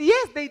you nicely?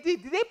 Yes, they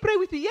did. Did they pray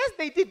with you? Yes,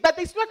 they did. But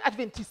it's not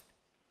Adventist.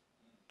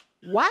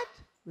 What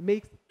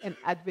makes an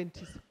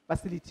Adventist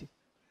facility?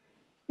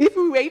 If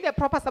we were in a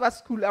proper Sabbath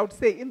school, I would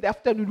say in the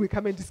afternoon we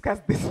come and discuss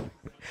this.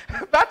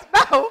 But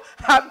now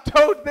I'm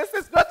told this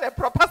is not a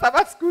proper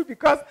Sabbath school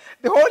because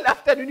the whole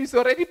afternoon is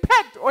already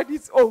packed on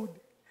its own.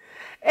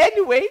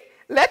 Anyway,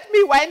 let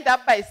me wind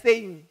up by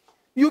saying,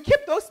 you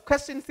keep those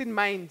questions in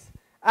mind.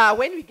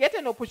 When we get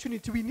an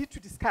opportunity, we need to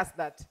discuss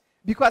that.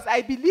 Because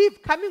I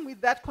believe coming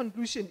with that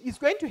conclusion is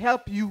going to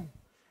help you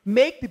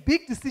make the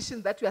big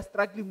decisions that you are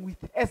struggling with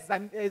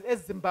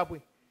as Zimbabwe.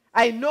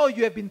 I know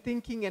you have been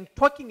thinking and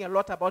talking a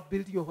lot about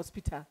building your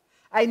hospital.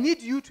 I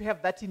need you to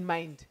have that in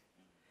mind.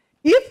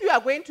 If you are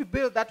going to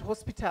build that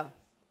hospital,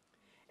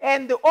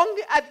 and the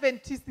only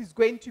Adventist is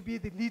going to be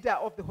the leader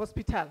of the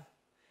hospital,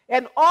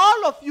 and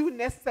all of you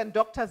nurses and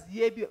doctors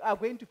here are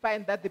going to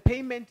find that the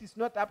payment is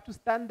not up to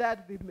standard,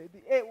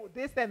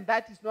 this and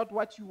that is not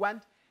what you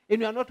want,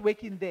 and you are not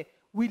working there,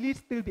 will it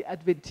still be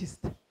Adventist?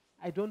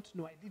 I don't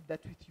know. I leave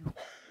that with you.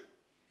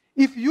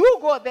 If you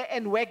go there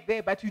and work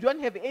there, but you don't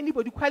have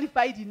anybody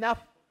qualified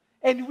enough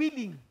and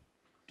willing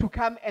to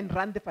come and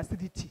run the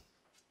facility,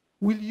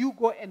 will you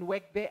go and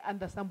work there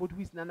under somebody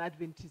who is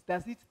non-Adventist?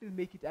 Does it still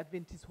make it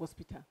Adventist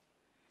hospital?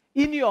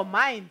 In your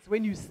minds,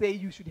 when you say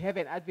you should have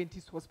an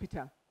Adventist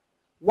hospital,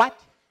 what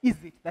is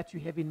it that you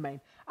have in mind?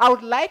 I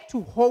would like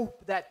to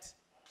hope that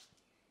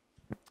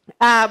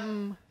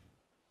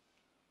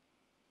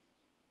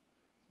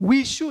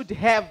we should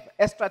have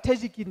a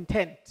strategic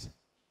intent,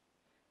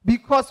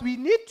 because we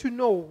need to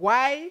know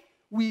why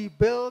we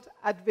build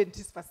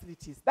Adventist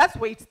facilities. That's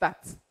where it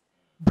starts.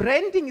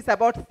 Branding is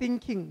about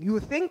thinking. You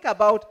think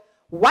about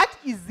what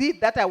is it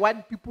that I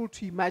want people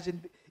to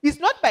imagine. It's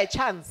not by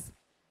chance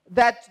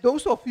that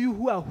those of you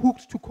who are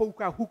hooked to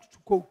Coke are hooked to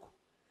Coke.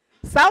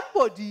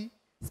 Somebody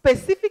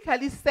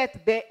specifically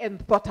sat there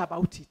and thought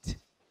about it.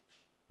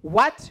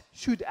 What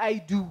should I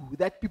do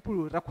that people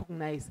will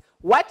recognize?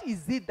 What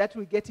is it that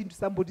will get into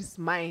somebody's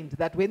mind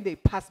that when they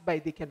pass by,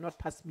 they cannot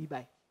pass me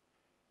by?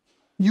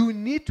 You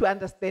need to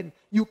understand,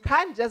 you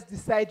can't just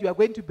decide you are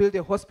going to build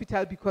a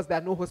hospital because there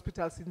are no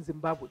hospitals in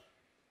Zimbabwe.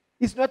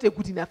 It's not a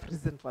good enough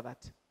reason for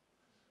that.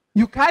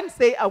 You can't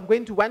say, I'm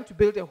going to want to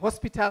build a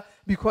hospital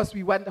because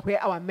we want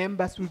where our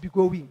members will be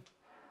going.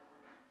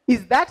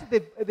 Is that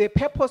the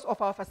purpose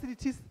of our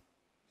facilities?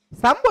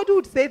 Somebody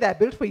would say they're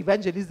built for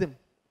evangelism.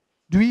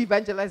 Do we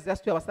evangelize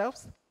just to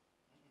ourselves?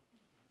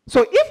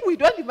 So if we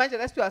don't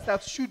evangelize to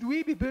ourselves, should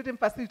we be building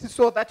facilities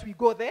so that we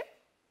go there?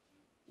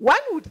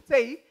 One would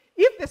say,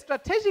 if the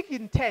strategic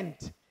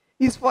intent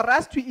is for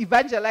us to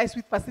evangelize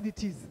with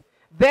facilities,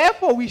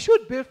 therefore we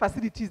should build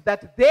facilities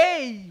that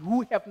they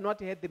who have not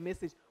heard the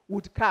message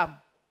would come.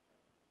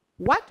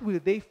 What will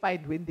they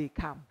find when they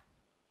come?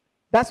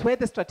 That's where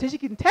the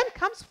strategic intent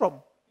comes from.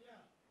 Yeah.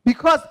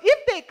 Because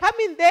if they come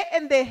in there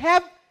and they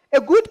have a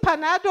good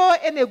panado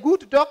and a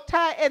good doctor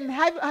and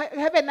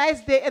have a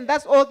nice day and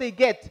that's all they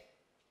get,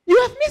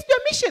 you have missed your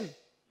mission.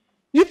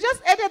 You've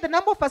just added the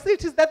number of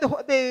facilities that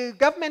the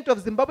government of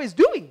Zimbabwe is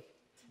doing.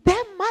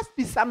 There must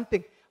be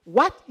something.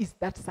 What is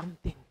that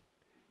something?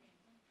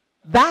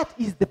 That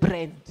is the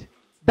brand.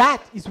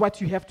 That is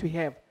what you have to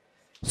have.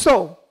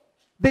 So,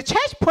 the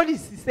church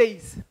policy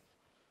says,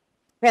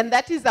 and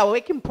that is our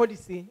working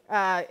policy,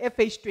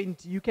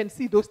 FH20. You can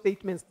see those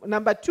statements.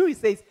 Number 2, it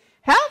says,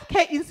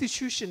 healthcare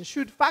institutions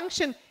should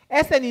function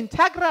as an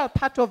integral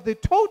part of the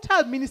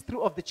total ministry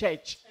of the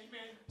church.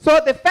 Amen. So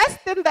the first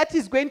thing that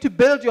is going to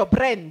build your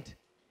brand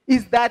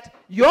is that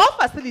your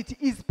facility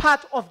is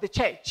part of the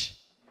church.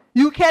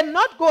 You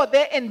cannot go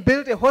there and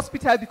build a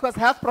hospital because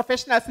health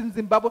professionals in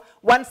Zimbabwe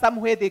want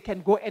somewhere they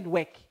can go and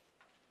work.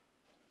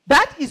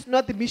 That is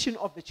not the mission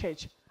of the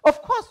church.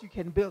 Of course you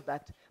can build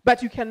that,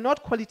 but you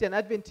cannot call it an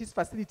Adventist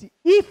facility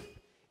if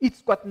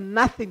it's got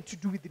nothing to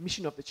do with the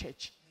mission of the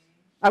church.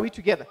 Are we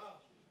together?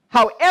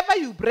 However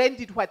you brand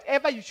it,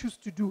 whatever you choose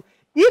to do,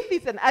 if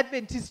it's an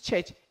Adventist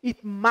church,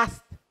 it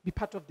must be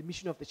part of the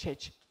mission of the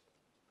church.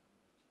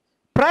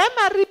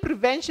 Primary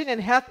prevention and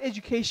health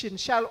education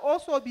shall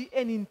also be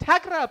an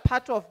integral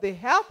part of the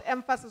health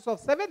emphasis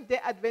of Seventh-day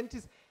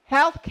Adventist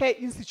healthcare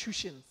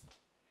institutions.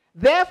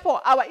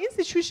 Therefore, our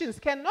institutions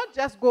cannot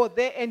just go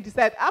there and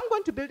decide, I'm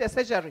going to build a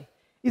surgery.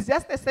 It's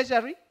just a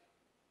surgery,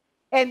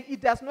 and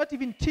it does not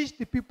even teach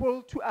the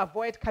people to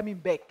avoid coming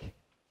back.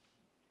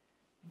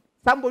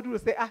 Somebody will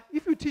say,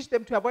 if you teach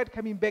them to avoid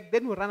coming back,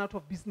 then we'll run out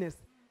of business.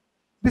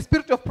 The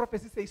spirit of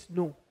prophecy says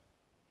no.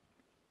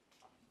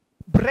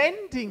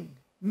 Branding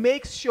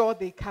makes sure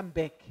they come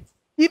back,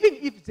 even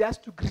if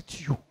just to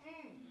greet you.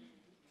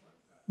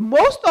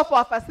 Most of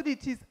our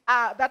facilities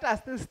that are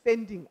still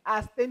standing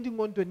are standing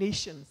on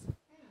donations.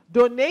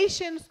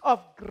 Donations of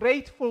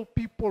grateful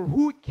people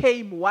who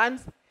came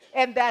once,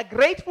 and they are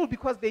grateful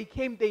because they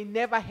came, they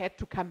never had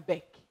to come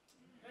back.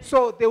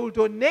 So they will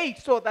donate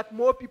so that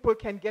more people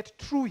can get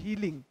true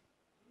healing.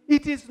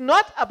 It is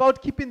not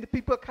about keeping the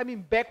people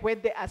coming back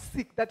when they are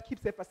sick that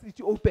keeps the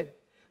facility open.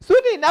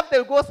 Soon enough,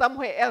 they'll go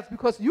somewhere else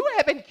because you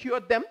haven't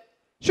cured them.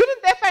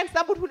 Shouldn't they find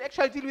somebody who will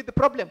actually deal with the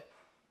problem?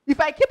 If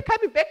I keep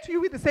coming back to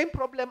you with the same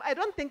problem, I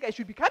don't think I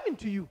should be coming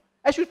to you.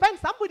 I should find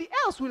somebody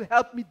else who will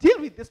help me deal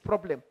with this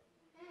problem.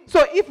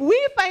 So if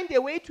we find a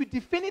way to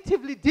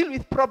definitively deal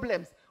with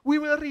problems, we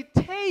will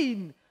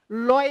retain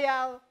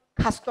loyal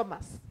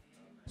customers.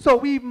 So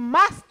we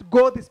must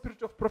go the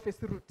spirit of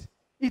prophecy route.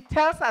 It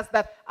tells us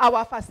that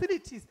our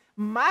facilities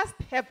must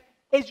have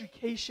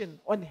education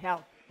on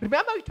health.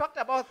 Remember we talked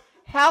about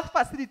health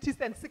facilities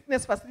and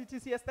sickness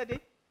facilities yesterday?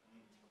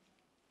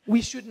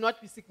 We should not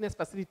be sickness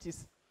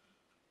facilities.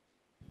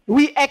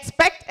 We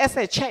expect as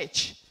a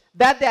church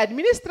that the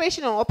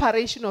administration and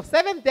operation of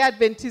Seventh-day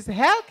Adventist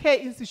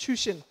healthcare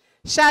institution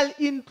shall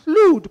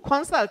include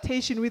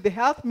consultation with the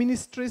health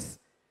ministries,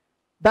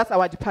 that's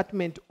our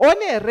department, on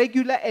a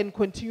regular and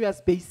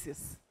continuous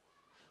basis.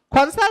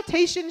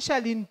 Consultation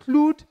shall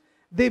include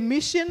the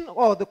mission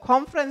or the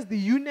conference, the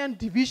union,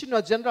 division,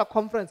 or general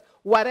conference,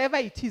 whatever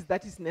it is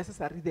that is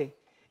necessary there.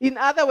 In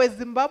other words,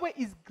 Zimbabwe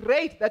is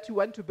great that you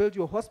want to build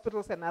your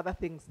hospitals and other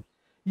things.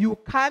 You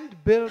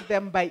can't build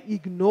them by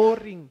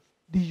ignoring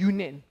the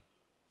union,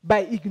 by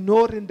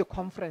ignoring the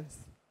conference.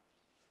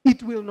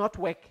 It will not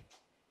work.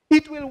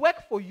 It will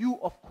work for you,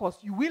 of course.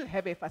 You will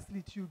have a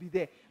facility, you'll be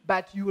there,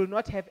 but you will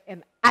not have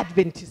an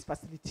Adventist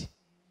facility.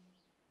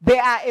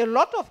 There are a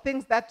lot of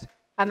things that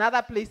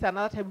another place,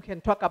 another time we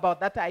can talk about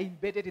that are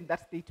embedded in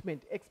that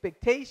statement.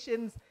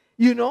 Expectations,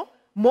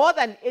 more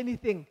than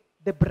anything,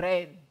 the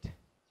brand.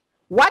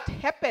 What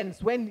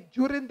happens when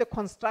during the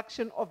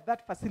construction of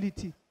that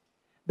facility,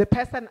 the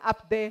person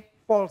up there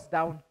falls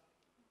down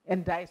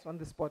and dies on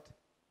the spot?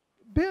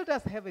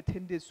 Builders have a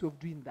tendency of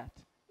doing that.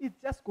 It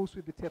just goes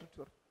with the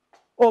territory.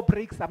 Or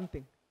break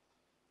something.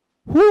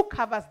 Who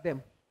covers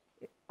them?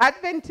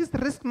 Adventist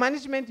Risk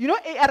Management.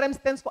 ARM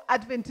stands for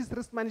Adventist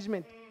Risk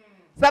Management.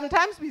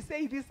 Sometimes we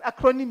say these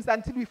acronyms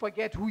until we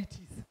forget who it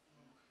is.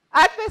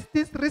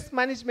 Adventist risk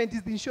management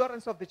is the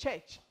insurance of the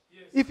church.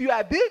 Yes. If you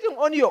are building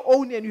on your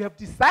own and you have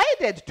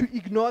decided to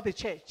ignore the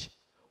church,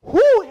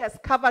 who has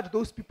covered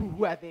those people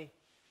who are there?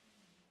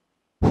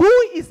 Who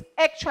is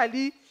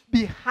actually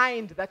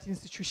behind that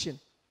institution?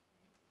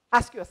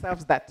 Ask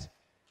yourselves that.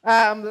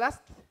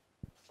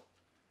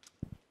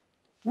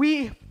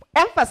 We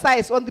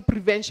emphasize on the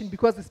prevention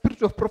because the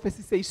spirit of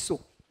prophecy says so.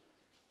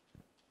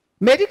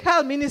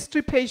 Medical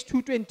Ministry, page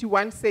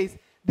 221 says,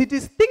 the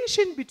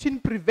distinction between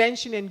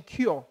prevention and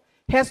cure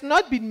has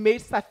not been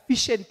made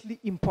sufficiently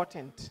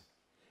important.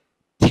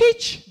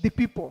 Teach the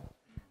people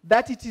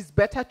that it is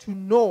better to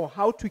know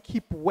how to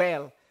keep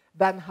well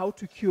than how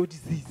to cure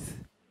disease.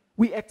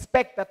 We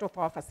expect that of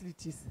our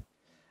facilities.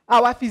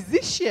 Our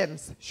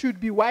physicians should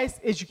be wise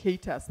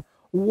educators,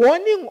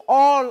 warning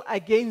all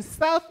against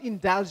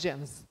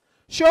self-indulgence,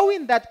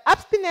 showing that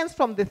abstinence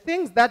from the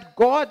things that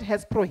God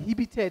has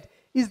prohibited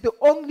is the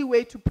only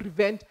way to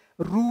prevent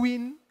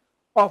ruin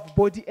of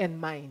body and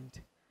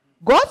mind.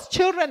 God's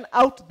children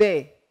out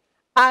there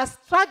are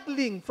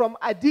struggling from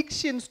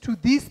addictions to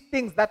these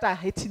things that are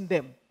hurting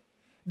them.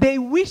 They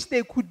wish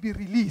they could be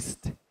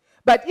released.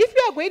 But if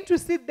you are going to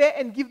sit there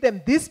and give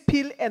them this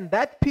pill and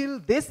that pill,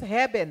 this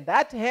herb and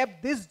that herb,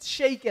 this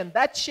shake and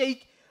that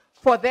shake,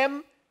 for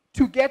them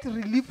to get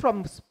relief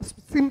from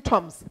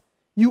symptoms,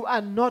 you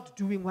are not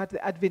doing what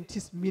the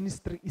Adventist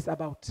ministry is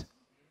about.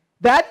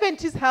 The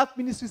Adventist health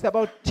ministry is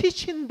about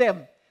teaching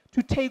them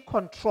to take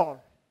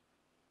control,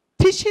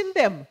 teaching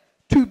them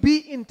to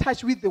be in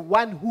touch with the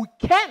one who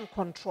can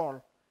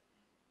control,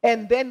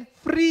 and then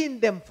freeing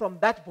them from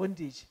that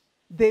bondage.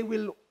 They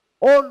will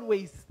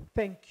always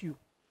thank you.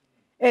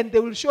 And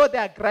they will show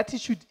their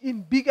gratitude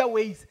in bigger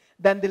ways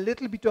than the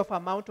little bit of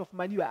amount of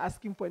money you are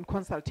asking for in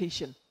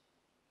consultation.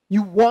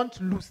 You won't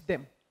lose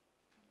them.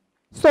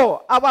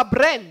 So our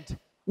brand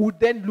would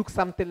then look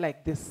something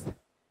like this.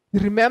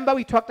 Remember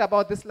we talked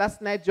about this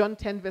last night, John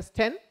 10 verse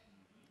 10?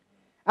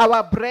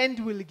 Our brand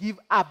will give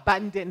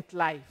abundant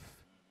life.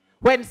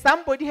 When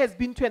somebody has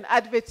been to an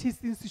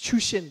Adventist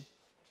institution,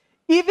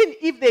 even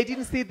if they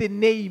didn't say the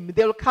name,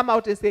 they'll come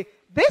out and say,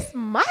 this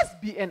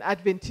must be an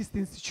Adventist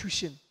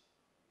institution.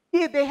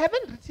 If they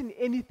haven't written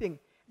anything,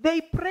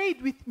 they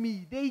prayed with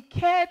me, they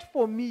cared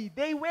for me,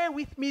 they were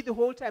with me the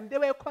whole time, they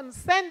were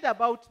concerned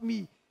about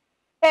me,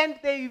 and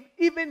they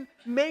even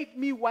made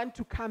me want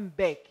to come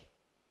back.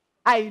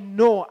 I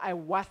know I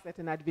was at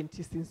an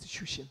Adventist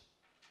institution.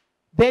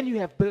 Then you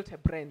have built a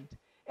brand.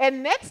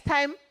 And next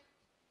time,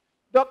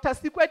 Dr.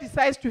 Sikwa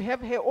decides to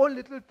have her own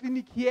little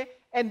clinic here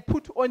and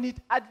put on it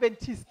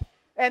Adventist,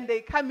 and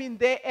they come in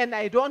there and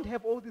I don't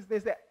have all this, they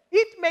say,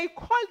 it may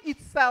call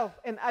itself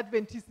an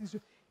Adventist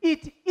institution.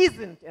 It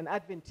isn't an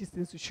Adventist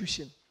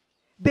institution.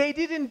 They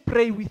didn't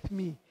pray with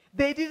me.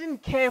 They didn't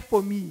care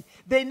for me.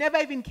 They never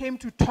even came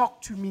to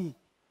talk to me.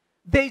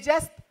 They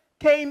just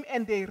came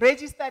and they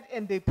registered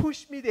and they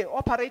pushed me, they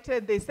operated,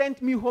 and they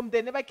sent me home.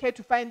 They never cared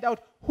to find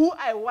out who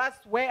I was,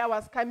 where I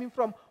was coming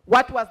from,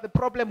 what was the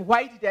problem,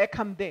 why did I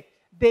come there.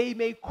 They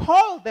may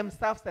call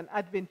themselves an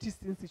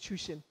Adventist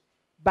institution,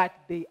 but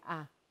they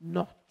are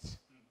not.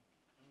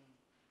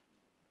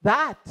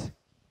 That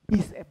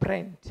is a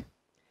brand.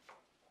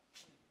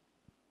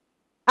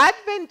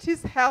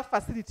 Adventist health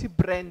facility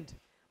brand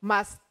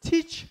must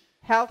teach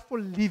healthful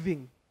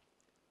living,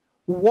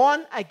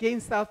 warn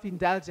against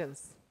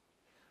self-indulgence,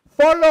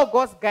 follow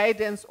God's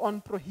guidance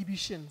on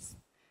prohibitions,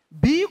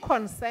 be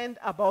concerned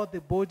about the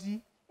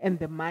body and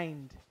the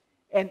mind,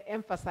 and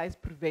emphasize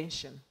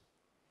prevention.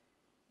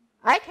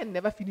 I can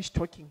never finish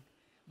talking,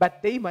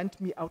 but they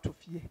want me out of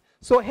here.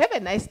 So have a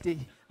nice day.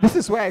 This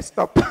is where I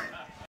stop.